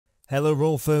Hello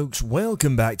royal folks,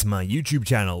 welcome back to my YouTube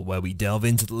channel where we delve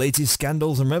into the latest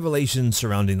scandals and revelations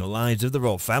surrounding the lives of the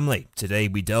royal family. Today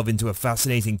we delve into a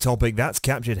fascinating topic that's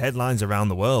captured headlines around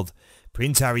the world.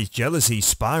 Prince Harry's jealousy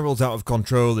spirals out of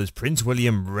control as Prince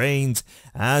William reigns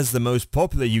as the most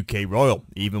popular UK royal,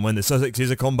 even when the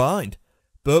Sussexes are combined.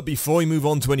 But before we move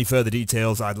on to any further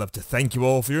details, I'd love to thank you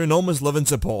all for your enormous love and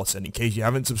support, and in case you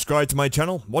haven't subscribed to my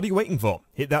channel, what are you waiting for?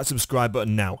 Hit that subscribe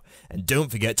button now, and don't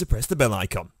forget to press the bell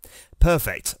icon.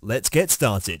 Perfect, let's get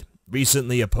started.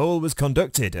 Recently a poll was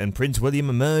conducted and Prince William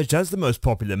emerged as the most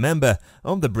popular member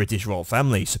of the British royal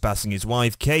family, surpassing his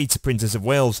wife Kate, Princess of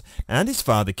Wales, and his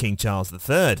father King Charles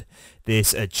III.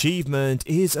 This achievement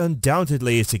is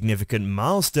undoubtedly a significant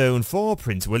milestone for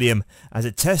Prince William as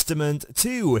a testament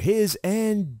to his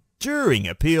enduring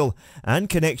appeal and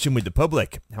connection with the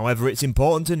public. However, it's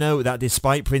important to note that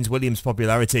despite Prince William's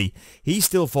popularity, he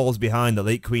still falls behind the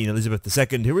late Queen Elizabeth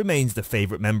II, who remains the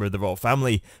favourite member of the royal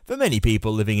family for many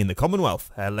people living in the Commonwealth.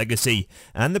 Her legacy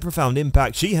and the profound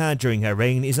impact she had during her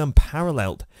reign is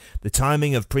unparalleled. The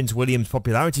timing of Prince William's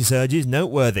popularity surge is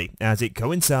noteworthy, as it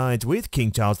coincides with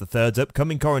King Charles III's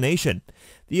upcoming coronation.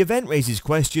 The event raises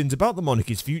questions about the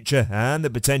monarchy's future and the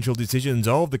potential decisions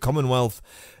of the Commonwealth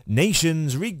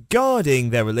nations regarding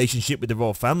their relationship with the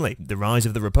royal family. The rise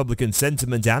of the Republican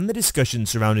sentiment and the discussions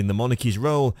surrounding the monarchy's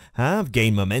role have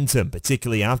gained momentum,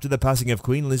 particularly after the passing of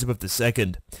Queen Elizabeth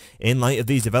II. In light of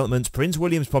these developments, Prince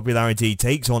William's popularity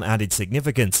takes on added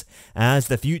significance. As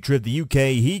the future of the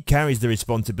UK, he carries the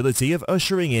responsibility of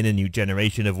ushering in a new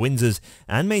generation of Windsors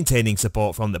and maintaining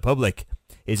support from the public.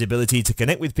 His ability to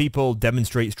connect with people,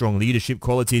 demonstrate strong leadership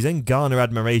qualities and garner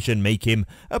admiration make him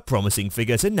a promising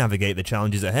figure to navigate the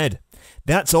challenges ahead.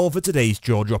 That's all for today's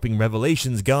jaw-dropping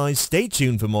revelations, guys. Stay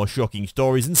tuned for more shocking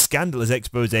stories and scandalous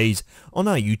exposés on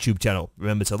our YouTube channel.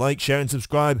 Remember to like, share and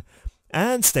subscribe,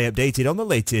 and stay updated on the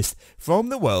latest from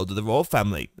the world of the royal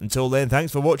family. Until then,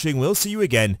 thanks for watching. We'll see you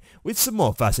again with some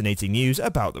more fascinating news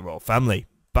about the royal family.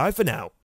 Bye for now.